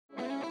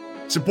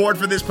Support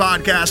for this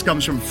podcast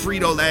comes from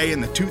Frito-Lay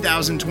and the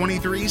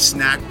 2023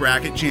 Snack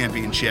Bracket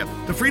Championship.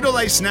 The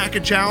Frito-Lay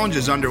Snack-It Challenge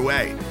is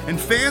underway, and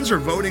fans are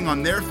voting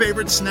on their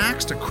favorite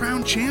snacks to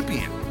crown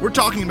champion. We're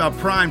talking about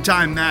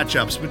prime-time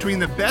matchups between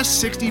the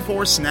best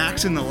 64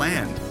 snacks in the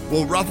land.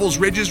 Will Ruffles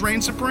Ridges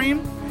reign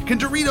supreme? Can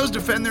Doritos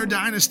defend their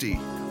dynasty?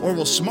 Or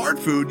will Smart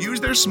Food use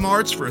their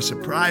smarts for a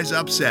surprise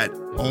upset?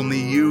 Only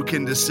you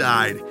can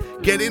decide.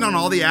 Get in on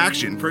all the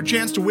action for a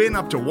chance to win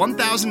up to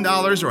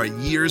 $1,000 or a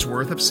year's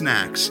worth of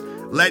snacks.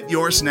 Let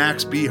your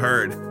snacks be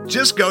heard.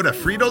 Just go to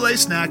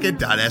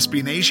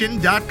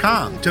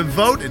fritolaysnacket.sbnation.com to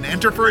vote and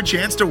enter for a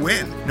chance to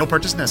win. No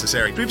purchase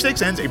necessary.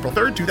 Sweepstakes ends April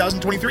 3rd,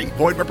 2023.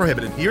 Void where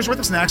prohibited. Year's worth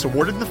of snacks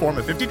awarded in the form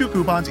of 52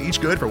 coupons, each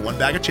good for one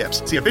bag of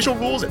chips. See official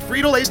rules at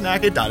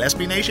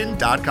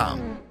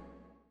fritolaysnacket.sbnation.com.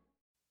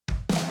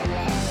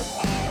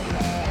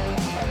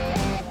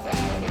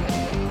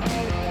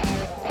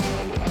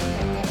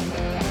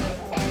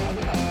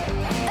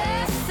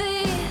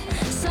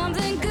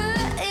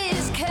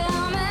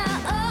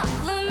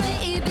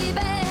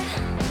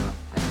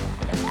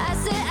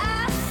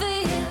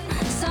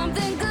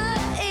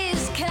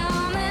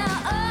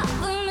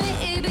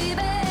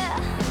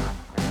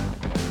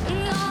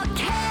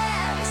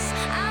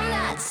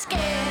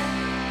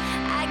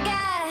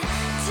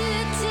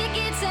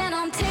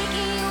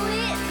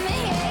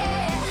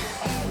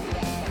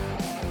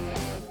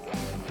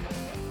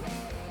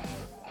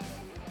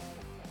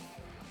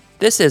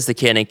 This is the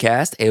Cannon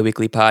Cast, a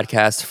weekly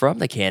podcast from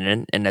the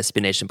Cannon, an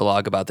SB Nation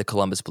blog about the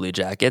Columbus Blue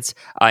Jackets.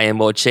 I am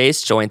Will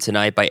Chase, joined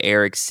tonight by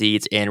Eric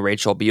Seeds and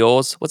Rachel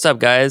Buells. What's up,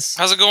 guys?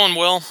 How's it going,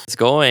 Will? It's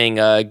going.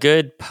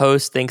 Good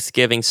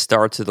post-Thanksgiving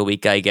start to the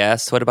week, I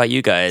guess. What about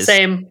you guys?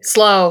 Same.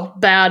 Slow,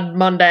 bad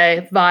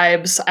Monday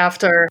vibes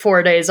after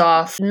 4 days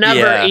off.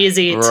 Never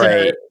easy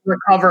to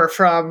recover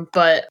from,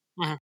 but...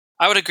 Mm-hmm.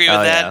 I would agree with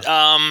that.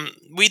 Yeah.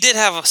 We did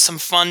have some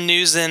fun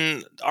news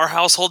in our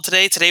household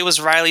today. Today was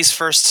Riley's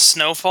first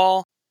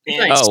snowfall.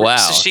 Oh wow!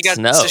 So she got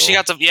snow. So she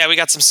got to we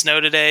got some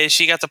snow today.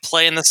 She got to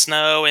play in the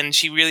snow, and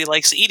she really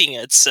likes eating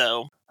it.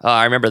 So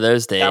I remember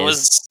those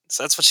days.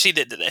 That's what she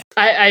did today.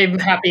 I'm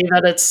happy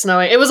that it's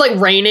snowing. It was like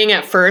raining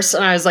at first,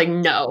 and I was like,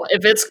 no.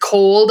 If it's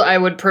cold, I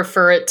would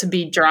prefer it to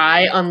be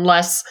dry,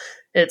 unless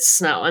it's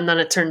snow, and then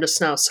it turned to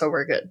snow, so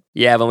we're good.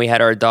 Yeah, when we had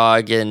our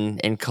dog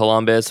in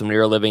Columbus when we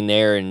were living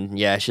there, and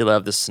yeah, she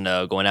loved the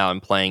snow, going out and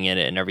playing in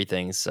it and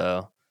everything.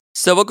 So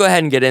we'll go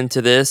ahead and get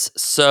into this.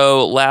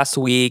 So last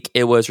week,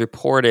 it was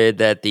reported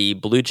that the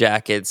Blue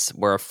Jackets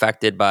were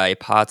affected by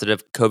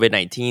positive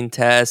COVID-19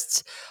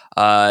 tests.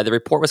 The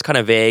report was kind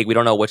of vague. We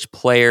don't know which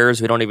players.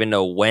 We don't even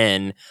know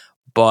when,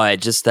 but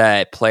just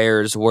that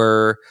players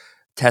were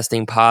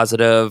testing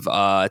positive.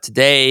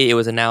 Today, it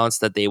was announced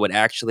that they would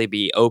actually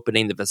be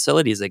opening the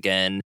facilities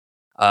again,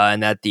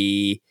 and that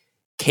the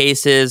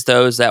cases,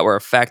 those that were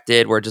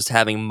affected, were just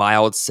having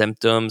mild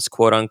symptoms,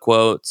 quote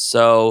unquote.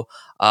 So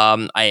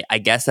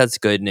I guess that's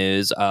good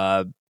news.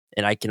 And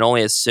I can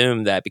only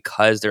assume that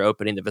because they're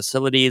opening the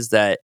facilities,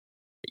 that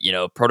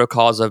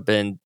protocols have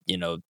been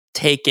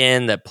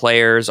taken, that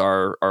players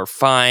are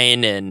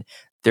fine and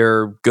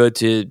they're good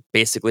to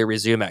basically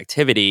resume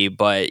activity.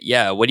 But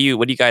yeah, what do you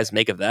guys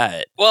make of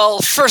that? Well,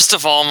 first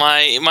of all,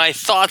 my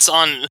thoughts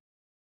on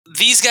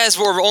these guys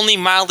were only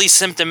mildly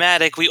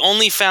symptomatic. We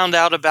only found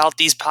out about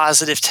these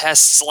positive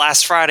tests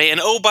last Friday. And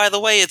oh, by the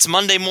way, it's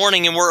Monday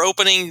morning and we're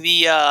opening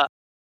the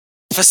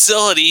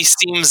facility.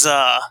 Seems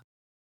like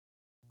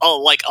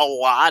a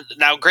lot.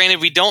 Now, granted,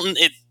 we don't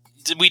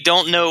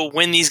know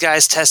when these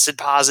guys tested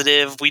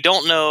positive. We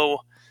don't know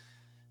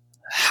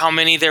how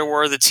many there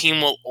were. The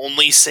team will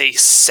only say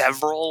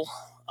several,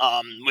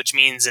 which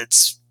means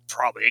it's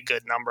probably a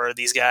good number of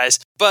these guys.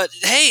 But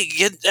hey,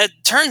 it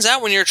turns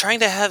out when you're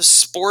trying to have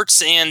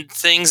sports and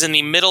things in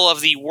the middle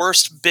of the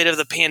worst bit of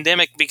the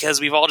pandemic,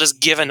 because we've all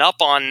just given up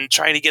on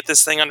trying to get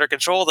this thing under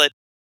control, that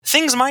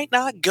things might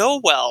not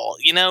go well.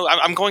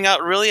 I'm going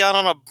out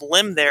on a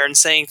limb there and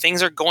saying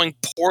things are going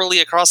poorly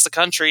across the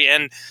country,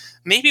 and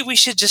maybe we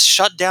should just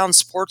shut down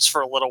sports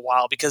for a little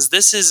while, because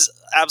this is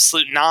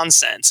absolute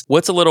nonsense.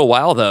 What's a little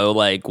while, though?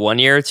 Like 1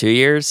 year, 2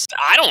 years?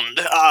 I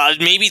don't.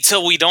 Maybe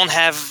till we don't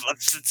have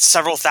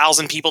several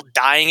thousand people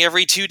dying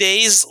every 2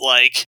 days.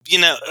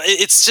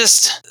 It's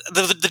just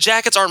the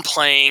Jackets aren't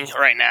playing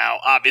right now.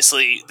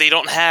 Obviously, they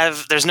don't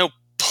have. There's no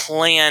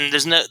plan.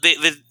 There's no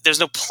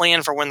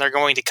plan for when they're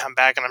going to come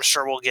back, and I'm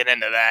sure we'll get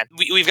into that.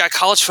 We've got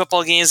college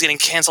football games getting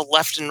canceled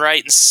left and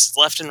right.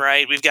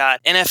 We've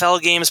got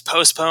NFL games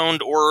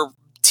postponed, or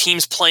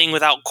teams playing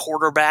without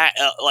quarterback,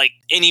 like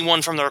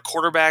anyone from their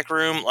quarterback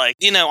room.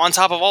 On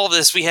top of all of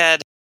this, we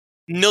had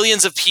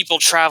millions of people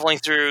traveling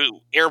through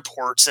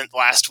airports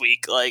last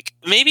week.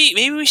 Maybe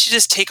we should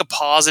just take a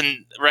pause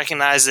and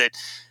recognize that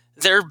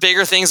there are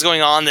bigger things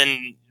going on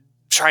than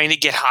trying to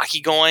get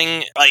hockey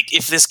going.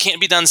 If this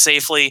can't be done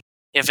safely,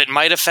 if it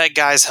might affect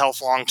guys'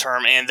 health long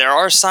term, and there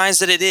are signs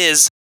that it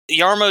is,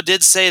 Yarmo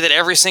did say that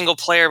every single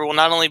player will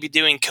not only be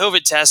doing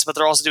COVID tests, but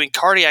they're also doing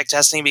cardiac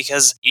testing,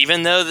 because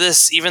even though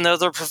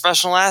they're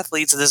professional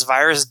athletes, this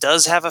virus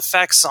does have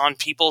effects on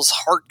people's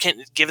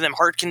giving them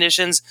heart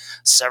conditions.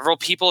 Several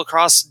people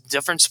across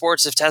different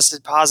sports have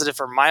tested positive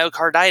for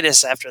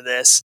myocarditis after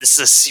this. This is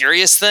a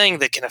serious thing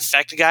that can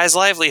affect guys'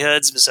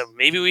 livelihoods, so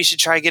maybe we should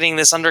try getting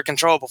this under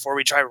control before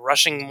we try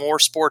rushing more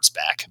sports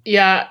back.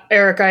 Yeah,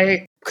 Eric,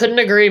 I couldn't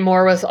agree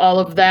more with all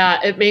of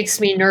that. It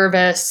makes me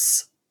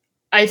nervous.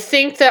 I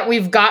think that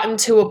we've gotten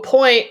to a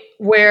point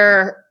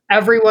where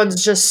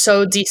everyone's just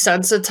so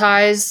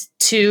desensitized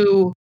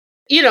to,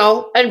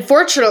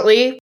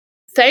 unfortunately,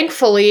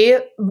 thankfully,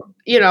 a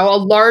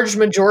large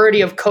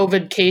majority of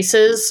COVID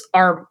cases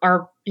are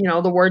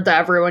the word that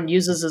everyone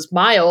uses is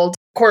mild.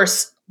 Of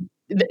course,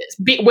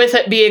 with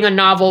it being a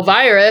novel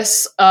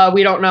virus,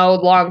 we don't know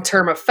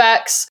long-term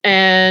effects,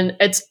 and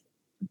it's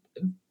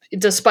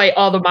despite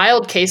all the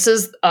mild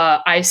cases,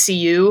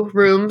 ICU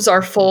rooms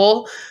are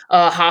full,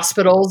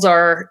 hospitals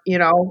are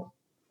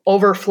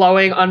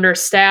overflowing,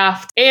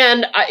 understaffed,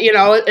 and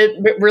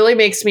it really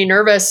makes me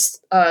nervous.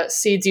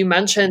 Seeds, you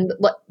mentioned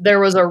there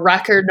was a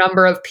record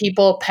number of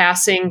people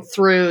passing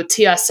through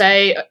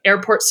TSA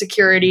airport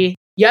security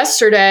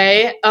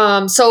yesterday.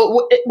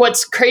 So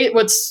what's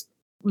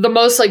the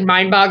most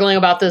mind-boggling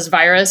about this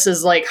virus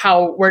is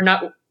how we're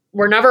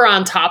never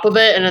on top of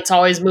it, and it's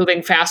always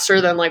moving faster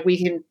than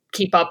we can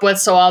keep up with.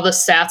 So all the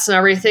stats and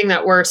everything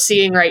that we're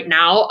seeing right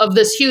now of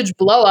this huge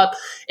blow up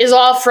is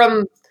all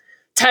from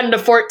 10 to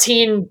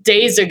 14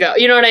 days ago.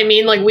 You know what I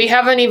mean? We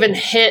haven't even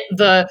hit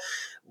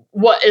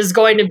what is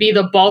going to be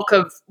the bulk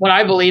of what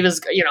I believe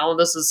is,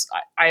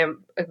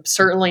 I'm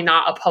certainly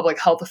not a public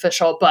health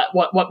official, but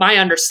what my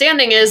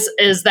understanding is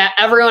that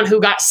everyone who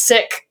got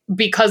sick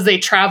because they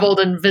traveled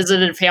and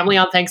visited family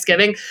on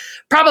Thanksgiving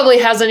probably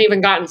hasn't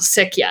even gotten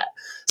sick yet.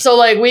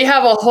 So we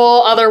have a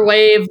whole other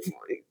wave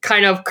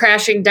kind of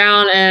crashing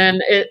down,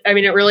 and it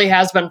really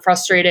has been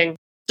frustrating.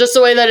 Just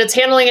the way that it's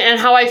handling it, and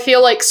how I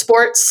feel like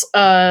sports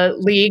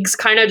leagues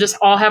kind of just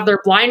all have their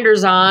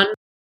blinders on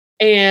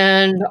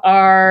and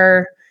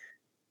are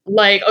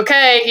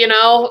okay,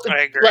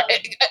 I agree.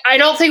 I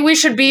don't think we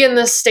should be in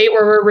this state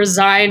where we're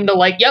resigned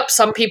to yep,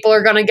 some people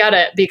are going to get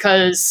it,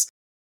 because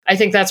I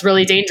think that's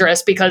really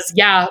dangerous, because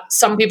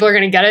some people are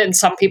going to get it and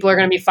some people are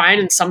going to be fine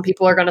and some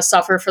people are going to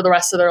suffer for the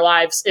rest of their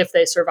lives if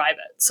they survive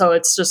it. So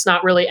it's just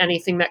not really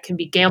anything that can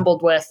be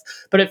gambled with,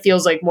 but it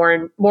feels like more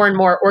and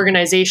more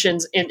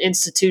organizations and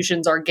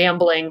institutions are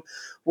gambling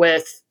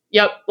with,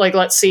 yep,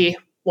 let's see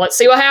what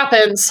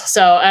happens.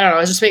 So I don't know.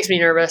 It just makes me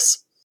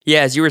nervous.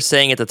 Yeah, as you were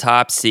saying at the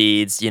top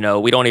seeds,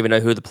 we don't even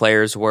know who the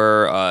players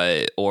were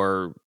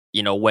or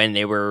when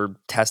they were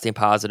testing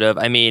positive.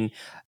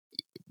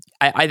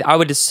 I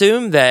would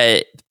assume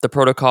that the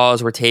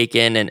protocols were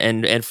taken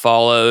and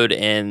followed,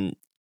 and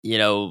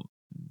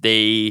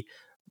they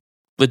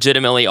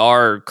legitimately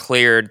are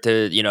cleared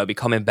to be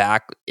coming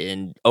back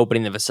and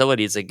opening the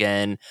facilities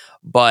again.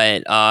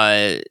 But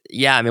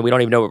we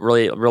don't even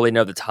really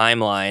know the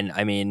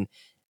timeline.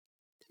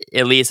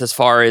 At least as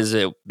far as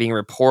it being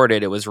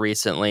reported, it was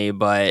recently,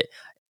 but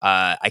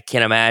I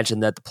can't imagine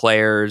that the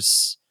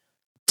players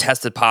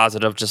tested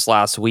positive just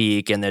last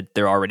week and that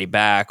they're already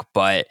back.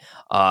 But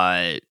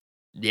we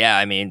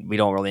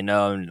don't really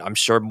know, and I'm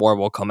sure more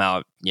will come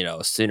out,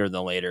 sooner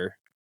than later.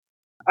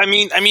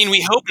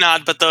 We hope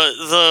not, but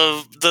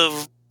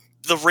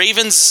the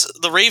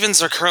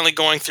Ravens are currently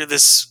going through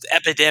this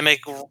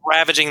epidemic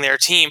ravaging their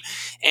team,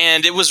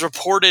 and it was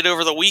reported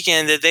over the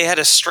weekend that they had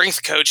a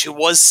strength coach who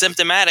was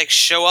symptomatic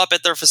show up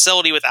at their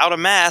facility without a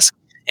mask,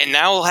 and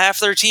now half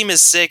their team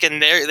is sick,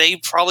 and they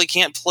probably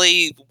can't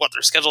play.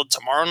 They're scheduled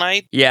tomorrow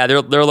night? Yeah,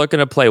 they're looking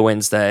to play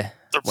Wednesday.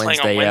 They're playing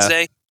on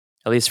Wednesday?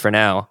 At least for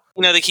now.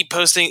 They keep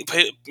pushing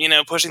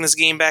this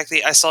game back.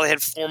 I saw they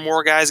had 4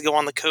 more guys go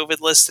on the COVID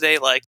list today.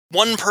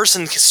 One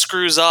person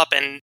screws up,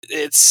 and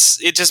it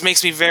just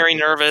makes me very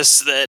nervous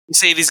that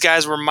say these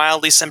guys were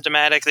mildly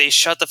symptomatic. They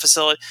shut the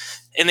facility,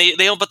 and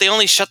they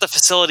only shut the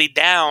facility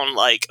down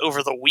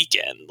over the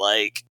weekend.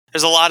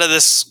 There's a lot of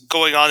this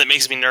going on that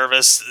makes me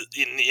nervous.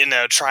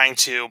 Trying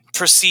to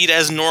proceed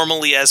as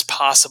normally as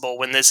possible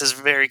when this is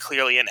very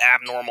clearly an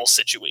abnormal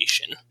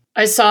situation.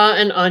 I saw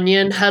an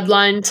Onion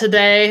headline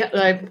today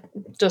that I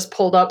just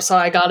pulled up so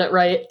I got it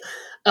right.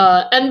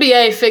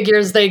 NBA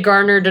figures they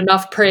garnered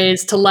enough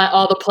praise to let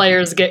all the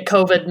players get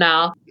COVID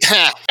now.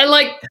 And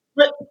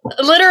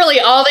literally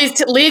all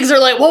these leagues are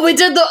well, we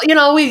did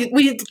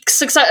we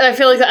success. I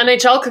feel like the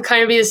NHL could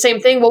kind of be the same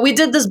thing. Well, we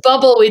did this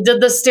bubble, we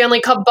did this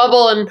Stanley Cup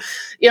bubble, and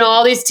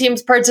all these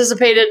teams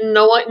participated, and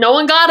no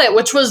one got it,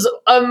 which was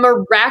a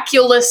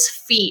miraculous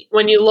feat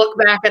when you look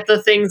back at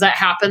the things that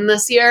happened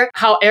this year.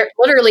 How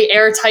literally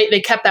airtight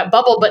they kept that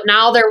bubble, but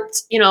now they're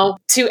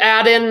to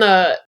add in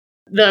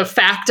the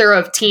factor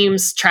of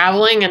teams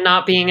traveling and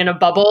not being in a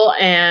bubble,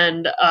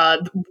 and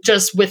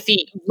just with the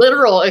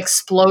literal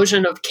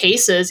explosion of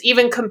cases,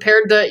 even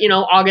compared to,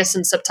 August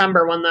and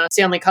September when the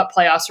Stanley Cup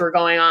playoffs were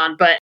going on.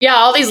 But yeah,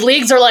 all these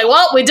leagues are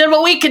well, we did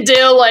what we could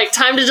do,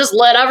 time to just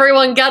let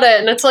everyone get it.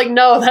 And it's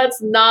no, that's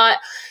not.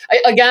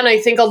 again, I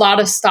think a lot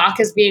of stock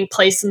is being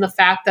placed in the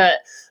fact that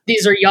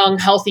these are young,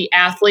 healthy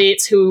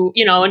athletes who,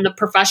 in the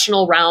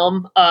professional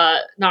realm,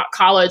 not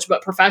college,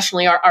 but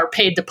professionally are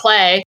paid to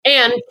play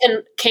and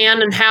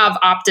can and have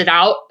opted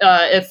out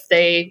if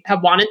they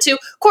have wanted to.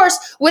 Of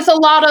course, with a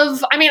lot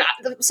of,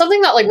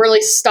 something that like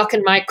really stuck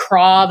in my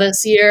craw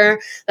this year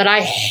that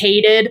I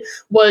hated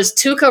was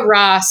Tuukka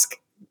Rask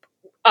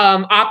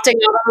opting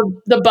out of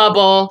the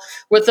bubble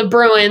with the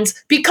Bruins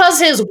because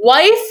his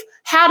wife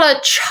had a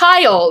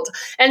child,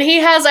 and he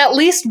has at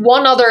least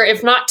one other,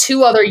 if not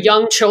two other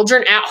young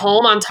children at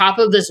home on top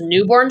of this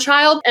newborn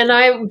child. And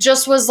I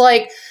just was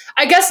like,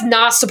 I guess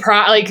not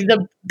surprised. Like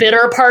the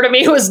bitter part of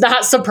me was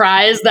not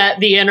surprised that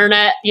the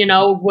internet,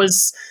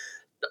 was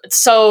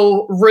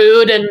so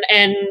rude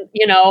and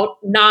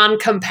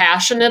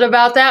non-compassionate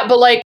about that. But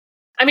like,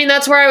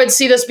 that's where I would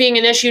see this being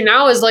an issue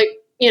now is like,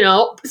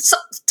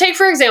 take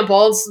for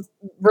example, let's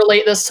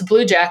relate this to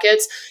Blue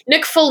Jackets,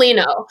 Nick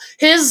Foligno,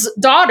 his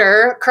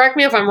daughter, correct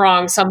me if I'm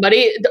wrong,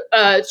 somebody,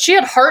 she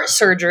had heart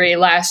surgery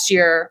last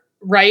year,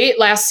 right?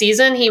 Last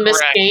season, he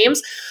missed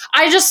games.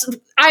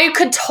 I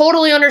could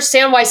totally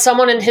understand why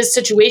someone in his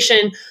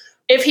situation,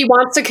 if he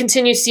wants to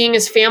continue seeing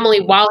his family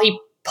while he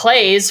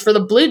plays for the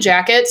Blue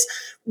Jackets,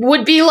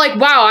 would be like,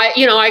 wow,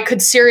 I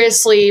could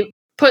seriously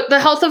put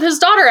the health of his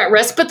daughter at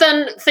risk. But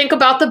then think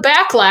about the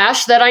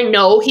backlash that I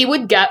know he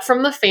would get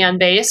from the fan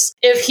base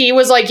if he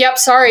was like, yep,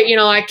 sorry,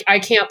 I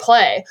can't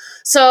play.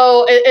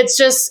 So it's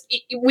just,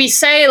 we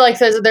say like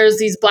there's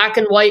these black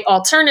and white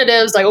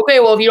alternatives, like, okay,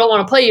 well, if you don't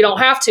want to play, you don't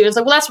have to. It's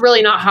like, well, that's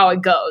really not how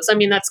it goes.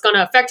 That's going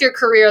to affect your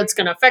career. It's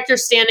going to affect your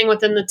standing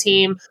within the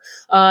team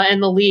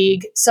and the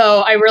league.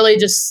 So I really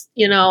just,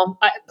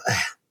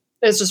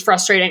 it's just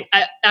frustrating.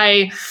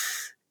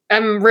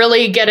 I'm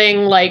really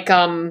getting like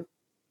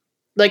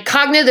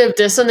cognitive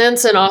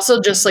dissonance and also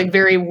just like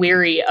very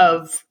weary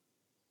of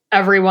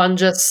everyone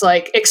just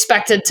like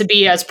expected to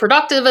be as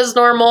productive as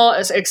normal,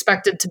 as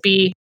expected to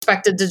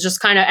just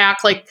kind of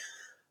act like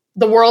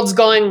the world's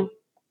going,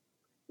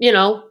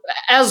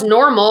 as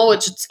normal,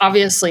 which it's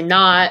obviously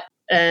not.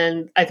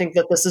 And I think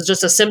that this is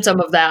just a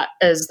symptom of that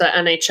as the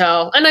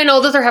NHL. And I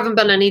know that there haven't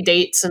been any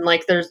dates and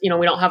like there's, we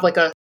don't have like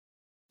a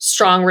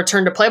strong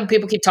return to play, but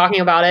people keep talking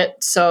about it.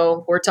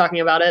 So we're talking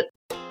about it.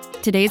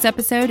 Today's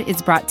episode is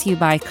brought to you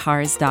by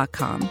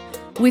Cars.com.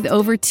 With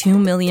over 2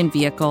 million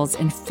vehicles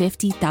and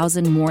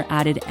 50,000 more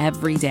added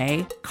every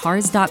day,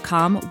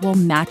 Cars.com will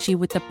match you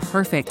with the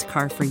perfect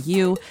car for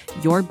you,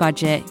 your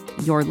budget,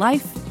 your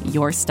life,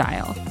 your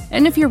style.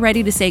 And if you're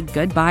ready to say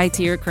goodbye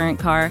to your current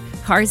car,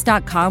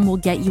 Cars.com will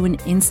get you an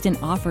instant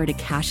offer to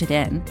cash it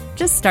in.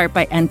 Just start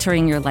by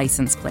entering your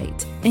license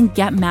plate and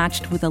get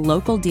matched with a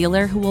local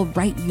dealer who will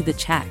write you the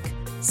check.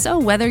 So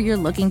whether you're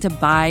looking to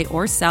buy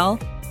or sell,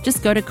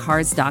 just go to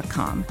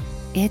Cars.com.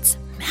 It's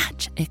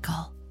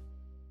magical.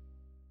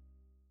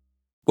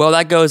 Well,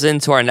 that goes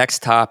into our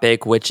next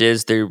topic, which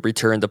is the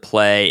return to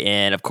play.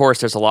 And of course,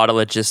 there's a lot of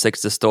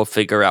logistics to still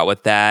figure out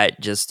with that.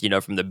 Just,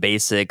 from the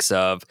basics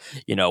of,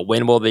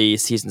 when will the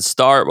season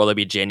start? Will it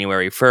be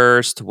January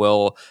 1st?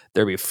 Will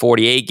there be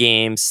 48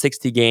 games,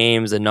 60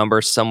 games, a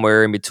number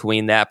somewhere in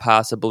between that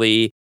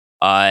possibly?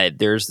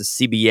 There's the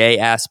CBA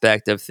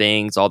aspect of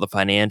things, all the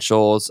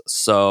financials.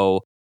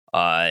 So,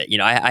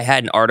 I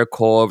had an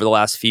article over the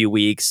last few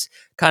weeks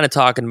kind of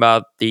talking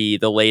about the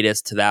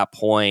latest to that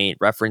point,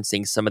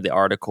 referencing some of the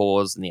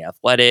articles in The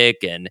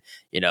Athletic and,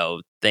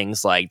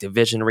 things like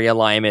division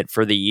realignment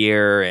for the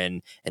year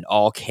and an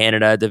all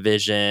Canada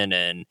division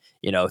and,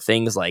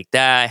 things like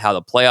that, how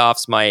the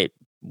playoffs might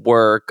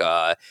work.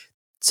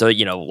 So,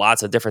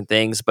 lots of different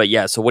things. But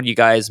yeah, so what do you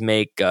guys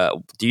make?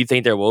 Do you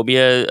think there will be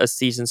a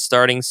season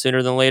starting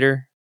sooner than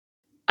later?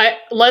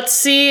 Let's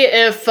see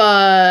if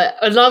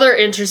another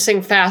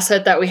interesting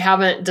facet that we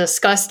haven't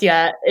discussed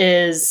yet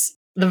is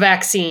the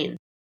vaccine.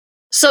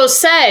 So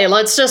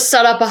let's just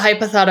set up a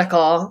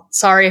hypothetical.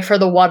 Sorry for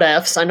the what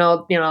ifs. I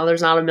know,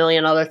 there's not a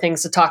million other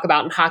things to talk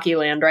about in hockey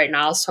land right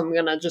now, so I'm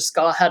going to just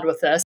go ahead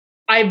with this.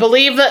 I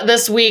believe that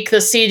this week the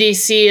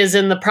CDC is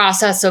in the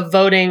process of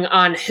voting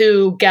on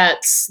who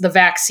gets the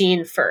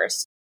vaccine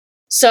first.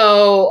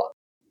 So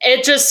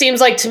it just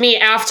seems like to me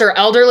after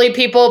elderly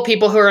people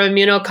who are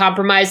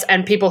immunocompromised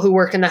and people who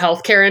work in the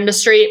healthcare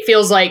industry, it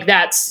feels like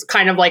that's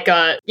kind of like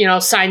a,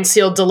 signed,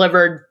 sealed,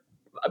 delivered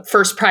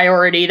first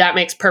priority. That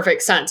makes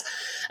perfect sense.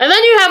 And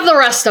then you have the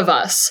rest of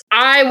us.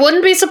 I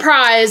wouldn't be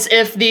surprised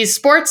if these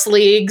sports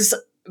leagues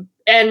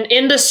and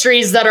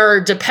industries that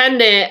are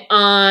dependent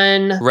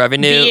on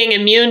revenue being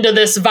immune to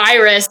this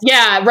virus.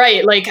 Yeah,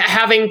 right. Like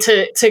having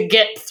to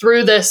get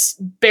through this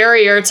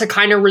barrier to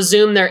kind of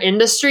resume their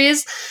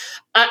industries.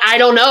 I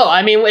don't know.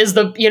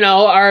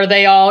 Are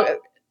they all,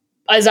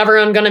 is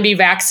everyone going to be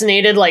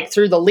vaccinated like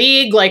through the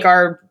league? Like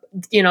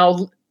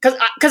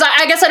because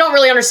I guess I don't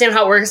really understand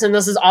how it works. And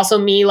this is also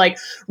me like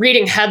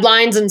reading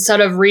headlines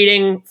instead of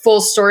reading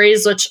full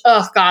stories, which,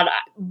 I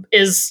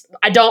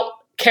don't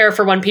care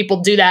for when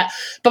people do that.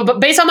 But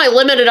based on my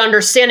limited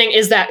understanding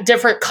is that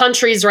different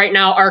countries right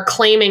now are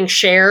claiming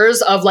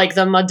shares of like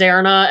the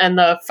Moderna and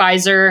the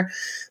Pfizer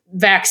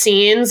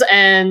vaccines.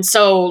 And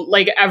so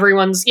like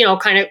everyone's,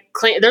 kind of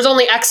there's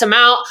only X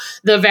amount.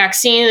 The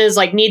vaccine is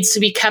like needs to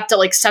be kept at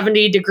like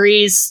 70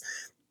 degrees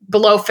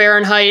below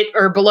Fahrenheit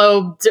or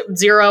below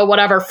zero,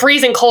 whatever,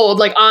 freezing cold,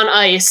 like on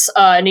ice.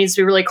 It needs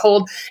to be really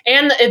cold.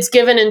 And it's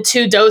given in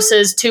 2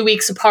 doses, 2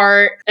 weeks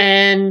apart.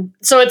 And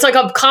so it's like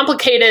a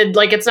complicated,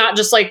 like it's not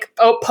just like,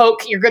 oh,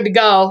 poke, you're good to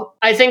go.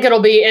 I think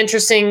it'll be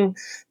interesting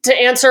to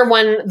answer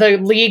when the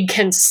league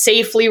can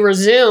safely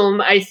resume,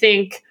 I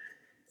think.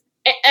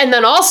 And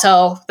then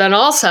also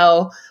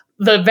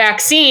the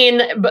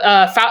vaccine,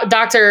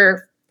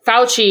 Dr.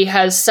 Fauci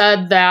has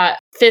said that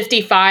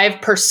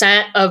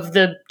 55% of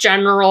the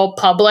general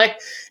public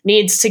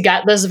needs to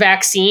get this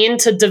vaccine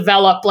to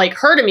develop like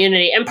herd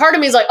immunity. And part of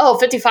me is like, oh,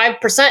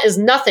 55% is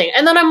nothing.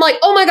 And then I'm like,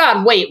 oh my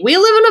God, wait, we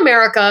live in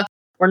America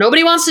where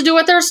nobody wants to do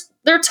what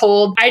they're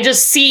told. I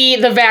just see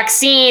the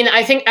vaccine.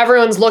 I think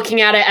everyone's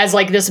looking at it as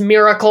like this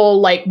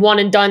miracle, like one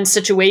and done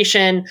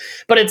situation,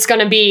 but it's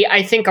going to be,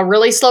 I think, a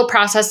really slow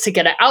process to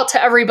get it out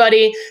to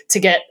everybody, to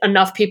get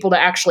enough people to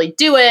actually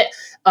do it.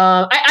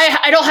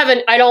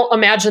 I don't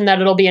imagine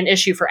that it'll be an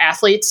issue for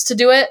athletes to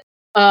do it.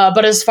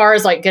 But as far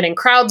as like getting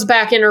crowds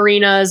back in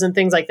arenas and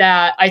things like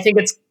that, I think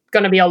it's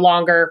going to be a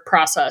longer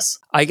process.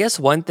 I guess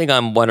one thing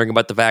I'm wondering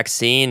about the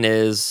vaccine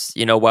is,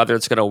 whether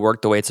it's going to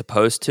work the way it's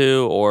supposed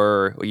to,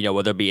 or,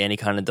 will there be any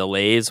kind of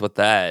delays with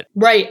that?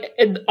 Right.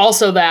 And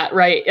also that,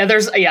 right.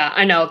 Yeah,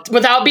 I know.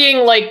 Without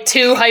being like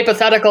too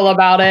hypothetical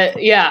about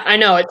it. Yeah, I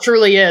know. It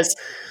truly is.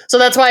 So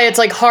that's why it's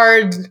like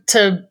hard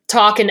to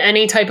talk in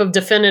any type of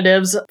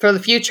definitives for the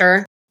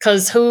future,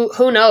 because who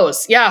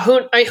knows? Yeah,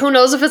 who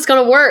knows if it's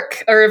going to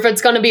work or if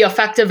it's going to be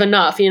effective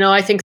enough?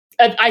 I think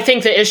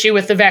the issue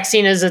with the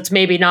vaccine is it's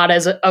maybe not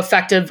as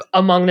effective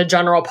among the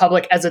general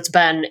public as it's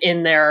been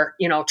in their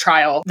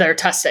trial, their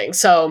testing.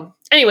 So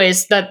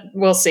anyways, that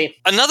we'll see.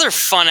 Another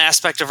fun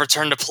aspect of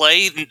return to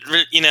play,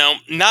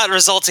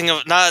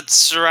 not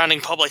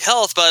surrounding public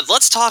health, but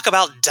let's talk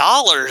about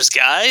dollars,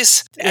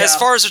 guys. Yeah. As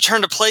far as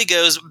return to play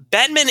goes,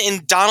 Bettman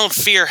and Donald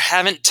Fear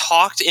haven't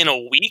talked in a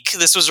week.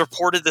 This was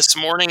reported this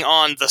morning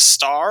on The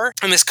Star,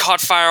 and this caught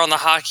fire on the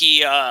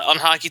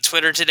hockey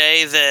Twitter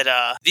today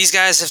that these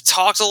guys have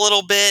talked a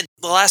little bit.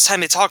 The last time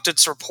they talked,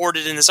 it's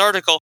reported in this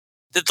article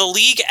that the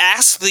league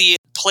asked the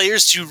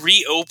players to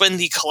reopen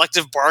the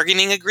collective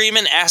bargaining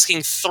agreement, asking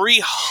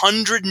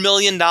 $300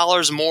 million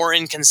more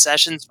in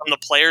concessions from the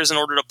players in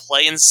order to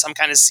play in some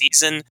kind of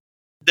season.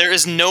 There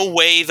is no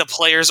way the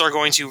players are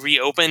going to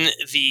reopen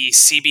the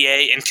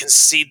CBA and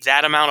concede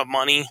that amount of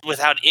money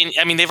without any.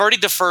 I mean, they've already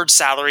deferred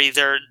salary.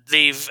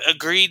 They've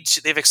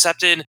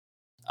accepted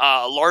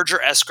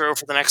larger escrow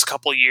for the next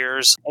couple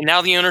years, and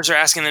now the owners are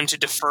asking them to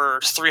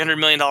defer $300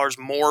 million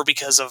more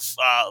because of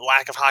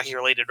lack of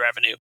hockey-related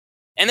revenue.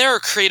 And there are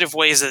creative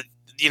ways that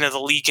the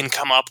league can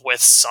come up with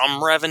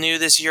some revenue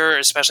this year,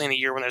 especially in a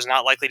year when there's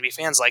not likely to be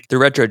fans. Like the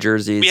retro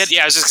jerseys.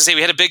 I was just gonna say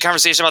we had a big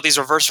conversation about these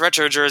reverse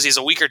retro jerseys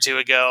a week or two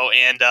ago,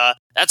 and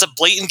that's a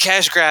blatant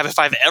cash grab if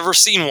I've ever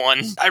seen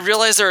one. I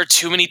realize there are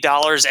too many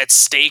dollars at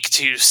stake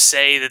to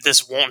say that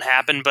this won't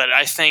happen, but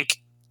I think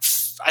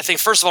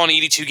first of all, an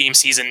 82 game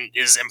season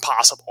is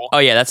impossible. Oh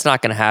yeah, that's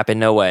not going to happen.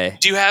 No way.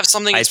 Do you have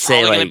something that's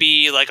probably going to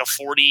be like a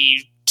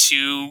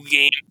 42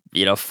 game?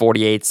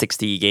 48,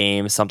 60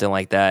 games, something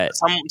like that.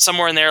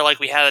 Somewhere in there, like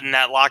we had in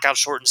that lockout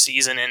shortened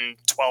season in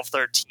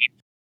 12-13.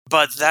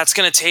 But that's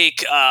going to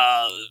take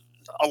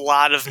a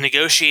lot of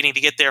negotiating to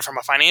get there from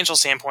a financial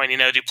standpoint.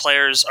 Do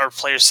players'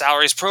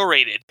 salaries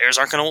prorated? Players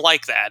aren't going to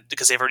like that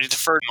because they've already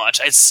deferred much.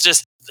 It's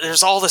just,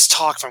 there's all this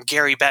talk from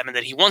Gary Bettman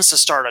that he wants to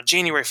start on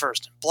January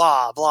 1st,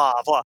 blah, blah,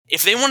 blah.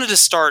 If they wanted to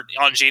start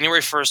on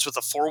January 1st with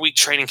a 4-week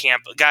training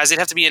camp, guys, they'd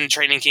have to be in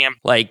training camp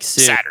like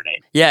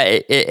Saturday. Yeah,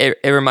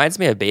 it reminds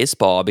me of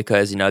baseball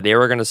because, they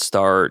were going to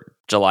start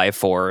July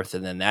 4th,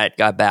 and then that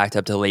got backed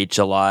up to late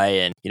July,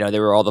 and,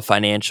 there were all the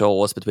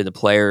financials between the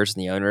players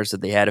and the owners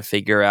that they had to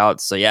figure out.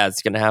 So, yeah,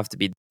 it's going to have to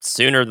be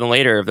sooner than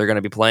later if they're going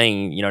to be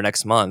playing,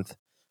 next month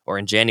or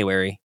in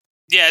January.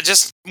 Yeah,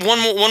 just one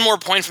more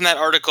point from that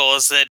article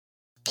is that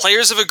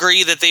players have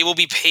agreed that they will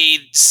be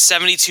paid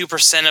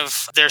 72%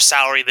 of their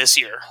salary this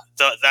year.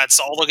 That's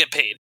all they'll get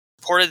paid.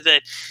 Reported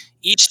that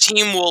each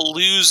team will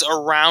lose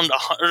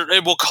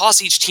it will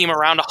cost each team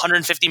around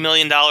 $150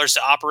 million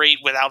to operate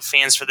without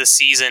fans for this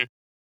season,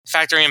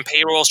 factoring in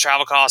payrolls,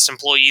 travel costs,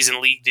 employees, and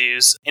league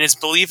dues. And it's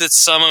believed that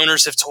some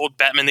owners have told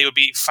Bettman they would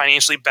be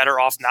financially better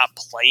off not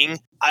playing.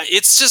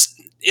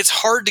 It's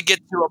hard to get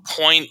to a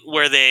point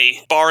where they,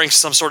 barring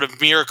some sort of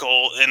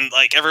miracle, and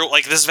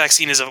this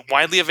vaccine is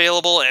widely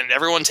available and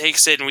everyone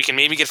takes it and we can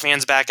maybe get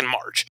fans back in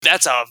March.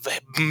 That's a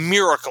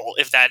miracle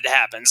if that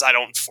happens. I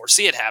don't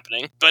foresee it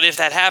happening, but if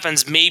that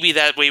happens, maybe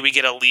that way we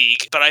get a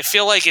league. But I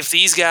feel like if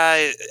these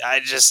guys,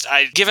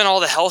 given all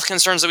the health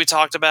concerns that we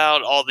talked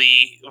about, all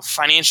the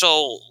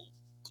financial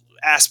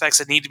aspects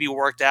that need to be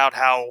worked out,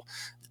 how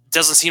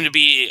doesn't seem to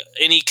be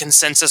any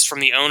consensus from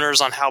the owners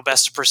on how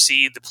best to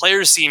proceed. The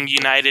players seem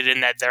united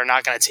in that they're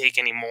not going to take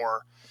any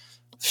more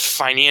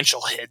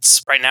financial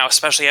hits right now,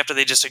 especially after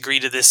they just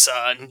agreed to this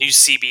new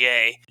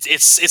CBA.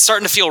 It's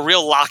starting to feel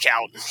real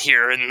lockout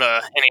here in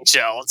the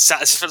NHL.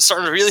 It's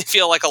starting to really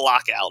feel like a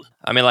lockout.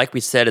 I mean, like we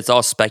said, it's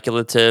all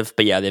speculative,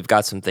 but yeah, they've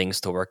got some things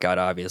to work out,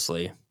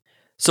 obviously.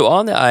 So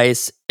on the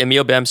ice,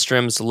 Emil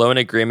Bemström's loan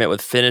agreement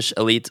with Finnish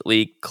Elite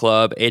League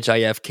club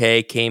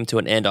HIFK came to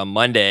an end on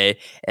Monday,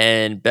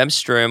 and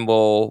Bemström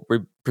will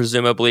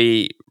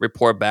presumably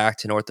report back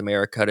to North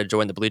America to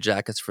join the Blue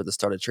Jackets for the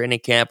start of training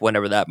camp,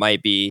 whenever that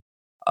might be.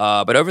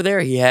 But over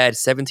there, he had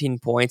 17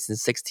 points in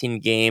 16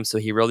 games, so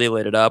he really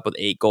lit it up with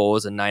 8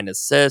 goals and 9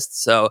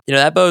 assists. So,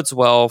 that bodes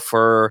well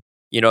for,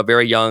 a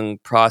very young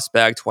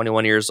prospect,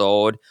 21 years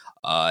old,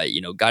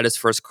 got his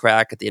first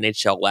crack at the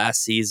NHL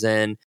last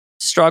season.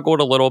 Struggled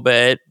a little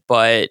bit,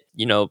 but,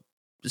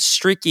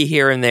 streaky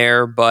here and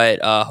there. But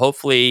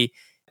hopefully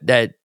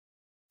that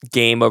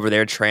game over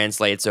there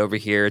translates over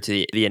here to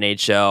the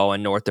NHL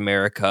and North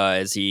America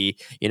as he,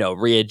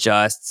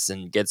 readjusts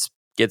and gets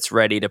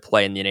ready to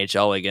play in the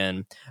NHL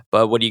again.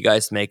 But what do you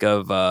guys make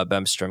of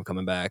Bemström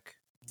coming back?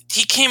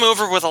 He came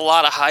over with a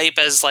lot of hype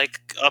as like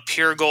a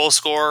pure goal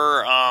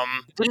scorer.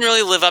 Didn't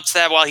really live up to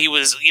that while he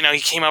was, he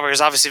came over. He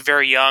was obviously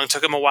very young.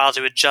 Took him a while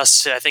to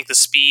adjust to, I think, the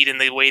speed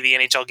and the way the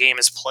NHL game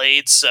is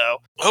played. So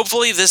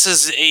hopefully this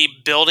is a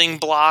building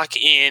block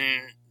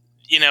in,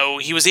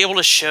 he was able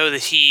to show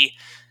that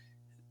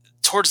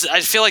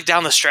I feel like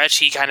down the stretch,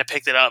 he kind of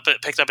picked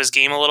up his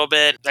game a little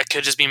bit. That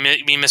could just be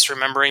me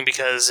misremembering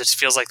because it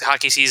feels like the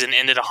hockey season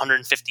ended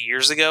 150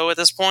 years ago at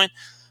this point.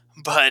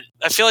 But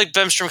I feel like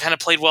Bemström kind of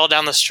played well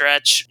down the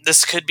stretch.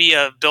 This could be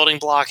a building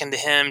block into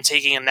him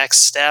taking a next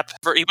step.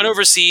 He went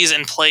overseas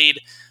and played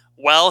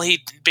well.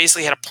 He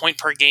basically had a point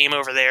per game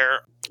over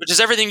there, which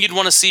is everything you'd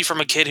want to see from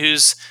a kid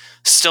who's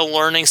still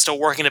learning, still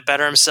working to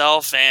better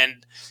himself.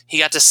 And he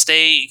got to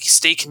stay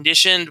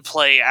conditioned,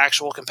 play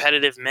actual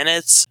competitive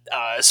minutes.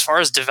 As far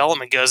as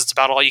development goes, it's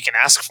about all you can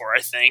ask for,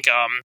 I think.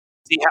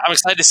 I'm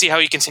excited to see how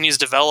he continues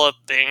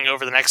developing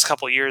over the next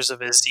couple of years of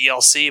his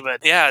ELC.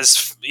 But yeah,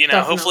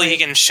 hopefully he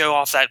can show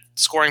off that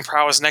scoring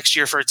prowess next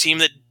year for a team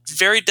that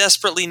very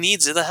desperately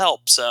needs the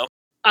help. So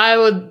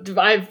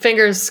I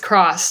fingers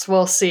crossed.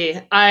 We'll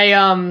see.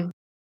 Bemström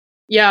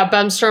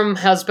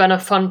has been a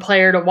fun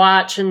player to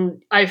watch,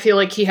 and I feel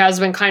like he has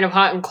been kind of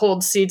hot and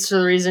cold seats for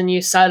the reason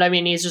you said. I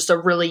mean, he's just a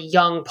really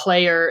young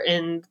player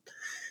in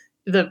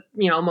the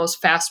most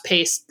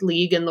fast-paced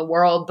league in the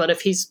world, but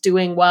if he's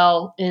doing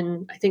well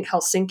in, I think,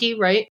 Helsinki,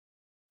 right,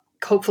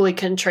 hopefully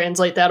can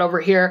translate that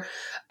over here.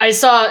 I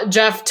saw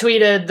Jeff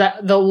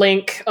tweeted the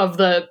link of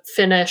the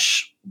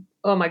Finnish,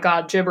 oh my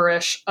god,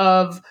 gibberish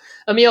of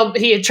Emil.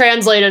 He had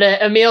translated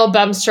it. Emil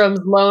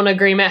Bemström's loan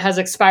agreement has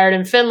expired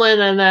in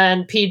Finland, and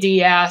then PD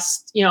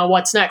asked,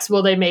 what's next?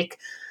 Will they make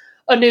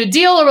a new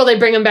deal, or will they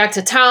bring him back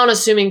to town,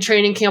 assuming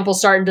training camp will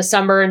start in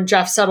December? And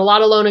Jeff said a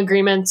lot of loan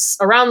agreements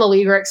around the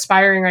league are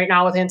expiring right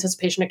now with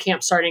anticipation of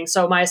camp starting.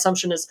 So my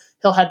assumption is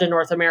he'll head to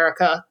North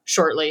America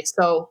shortly.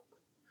 So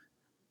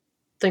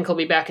I think he'll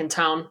be back in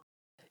town.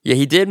 Yeah,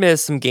 he did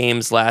miss some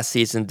games last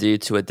season due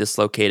to a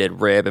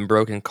dislocated rib and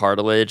broken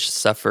cartilage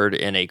suffered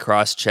in a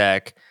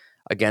cross-check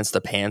against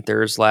the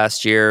Panthers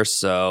last year.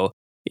 So,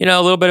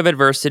 a little bit of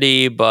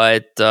adversity,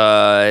 but,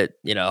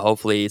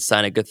 hopefully it's a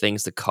sign of good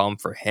things to come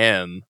for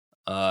him.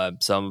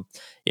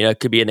 It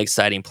could be an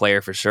exciting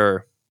player for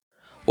sure.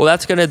 Well,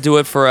 that's going to do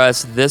it for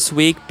us this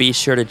week. Be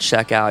sure to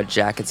check out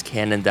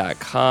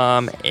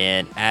jacketscannon.com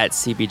and at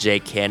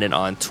CBJCannon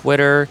on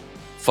Twitter.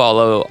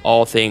 Follow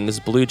all things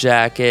Blue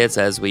Jackets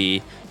as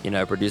we,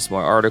 produce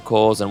more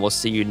articles, and we'll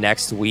see you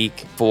next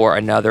week for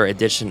another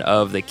edition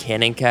of the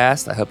Cannon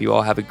Cast. I hope you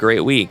all have a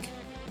great week.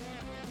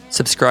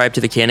 Subscribe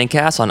to the Cannon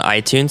Cast on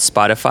iTunes,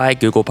 Spotify,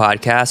 Google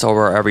Podcasts, or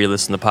wherever you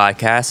listen to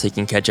podcasts so you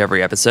can catch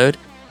every episode.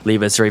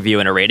 Leave us a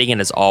review and a rating,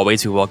 and as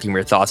always, we welcome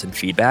your thoughts and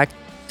feedback.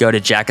 Go to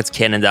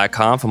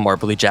jacketscannon.com for more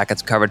Blue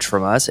Jackets coverage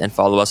from us, and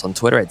follow us on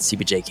Twitter at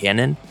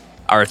CBJCannon.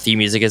 Our theme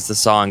music is the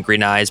song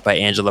Green Eyes by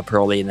Angela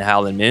Perley and the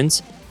Howlin'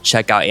 Moons.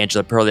 Check out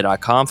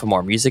angelaperley.com for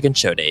more music and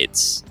show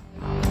dates.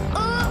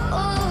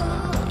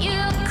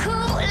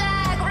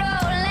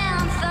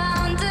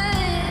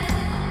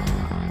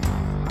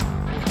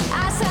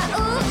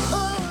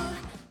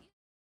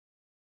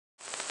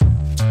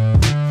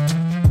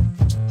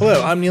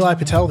 Hello, I'm Nilay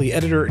Patel, the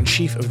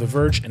editor-in-chief of The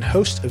Verge and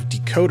host of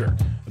Decoder,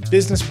 a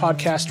business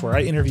podcast where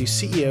I interview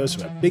CEOs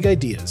about big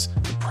ideas,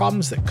 the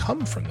problems that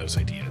come from those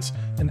ideas,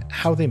 and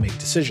how they make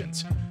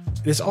decisions.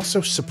 It is also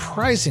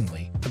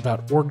surprisingly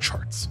about org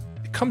charts.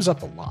 It comes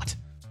up a lot.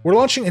 We're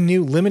launching a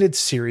new limited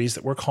series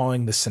that we're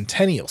calling the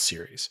Centennial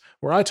Series,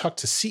 where I talk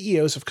to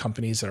CEOs of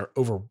companies that are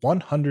over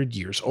 100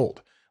 years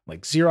old,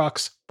 like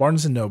Xerox,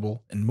 Barnes &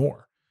 Noble, and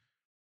more.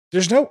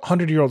 There's no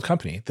 100-year-old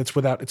company that's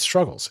without its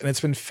struggles, and it's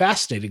been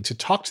fascinating to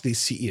talk to these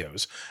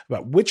CEOs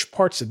about which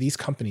parts of these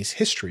companies'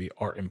 history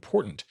are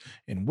important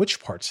and which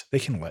parts they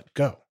can let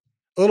go.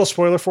 A little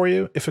spoiler for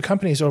you, if a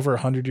company is over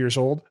 100 years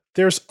old,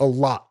 there's a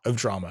lot of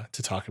drama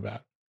to talk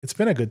about. It's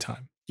been a good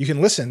time. You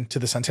can listen to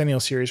the Centennial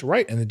Series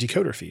right in the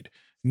Decoder feed.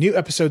 New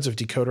episodes of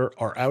Decoder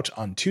are out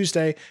on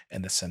Tuesday,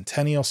 and the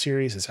Centennial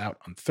series is out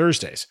on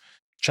Thursdays.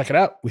 Check it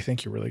out. We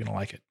think you're really going to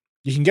like it.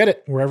 You can get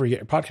it wherever you get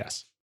your podcasts.